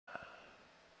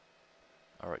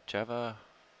Alright, Java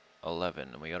 11,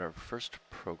 and we got our first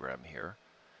program here.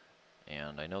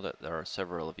 And I know that there are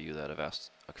several of you that have asked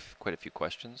quite a few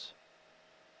questions.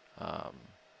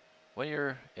 When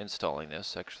you're installing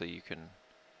this, actually you can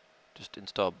just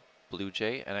install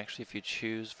BlueJ, and actually if you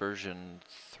choose version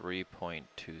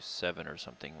 3.27 or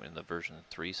something in the version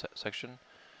 3 section,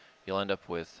 you'll end up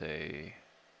with a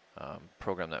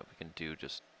program that we can do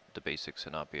just the basics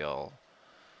and not be all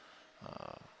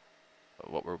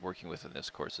what we're working with in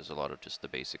this course is a lot of just the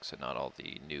basics and not all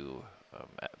the new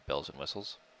bells and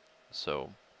whistles. So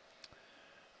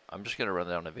I'm just going to run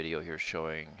down a video here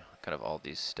showing kind of all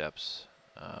these steps.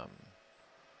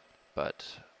 But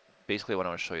basically what I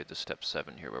want to show you is step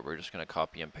 7 here, where we're just going to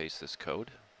copy and paste this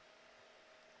code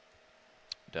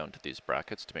down to these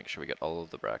brackets to make sure we get all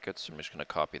of the brackets. I'm just going to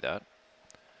copy that.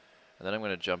 And then I'm going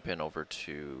to jump in over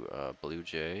to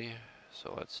BlueJ.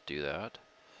 So let's do that.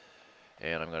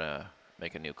 And I'm going to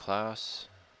make a new class.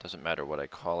 Doesn't matter what I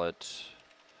call it.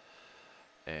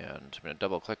 And I'm going to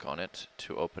double click on it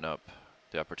to open up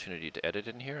the opportunity to edit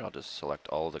in here. I'll just select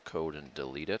all the code and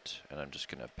delete it. And I'm just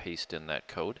going to paste in that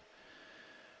code.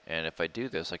 And if I do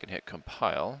this, I can hit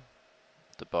compile.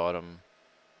 At the bottom,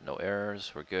 no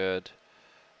errors, we're good.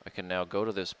 I can now go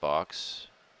to this box,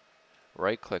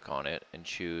 right click on it, and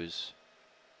choose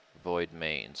void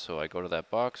main. So I go to that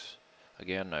box,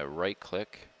 again I right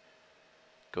click,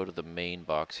 go to the main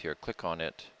box here, click on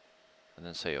it, and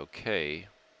then say OK.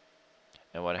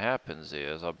 And what happens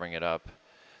is, I'll bring it up,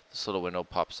 this little window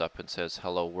pops up and says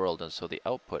hello world, and so the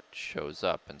output shows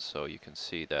up. And so you can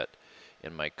see that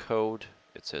in my code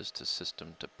it says to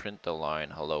system to print the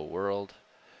line hello world,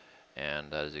 and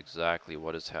that is exactly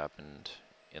what has happened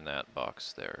in that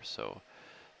box there. So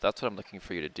that's what I'm looking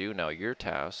for you to do. Now your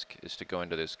task is to go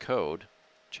into this code,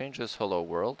 change this hello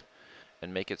world,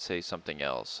 and make it say something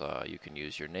else. You can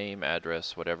use your name,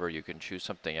 address, whatever. You can choose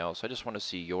something else. I just want to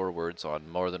see your words on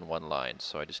more than one line,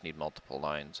 so I just need multiple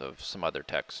lines of some other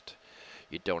text.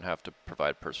 You don't have to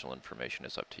provide personal information.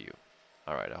 It's up to you.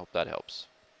 Alright, I hope that helps.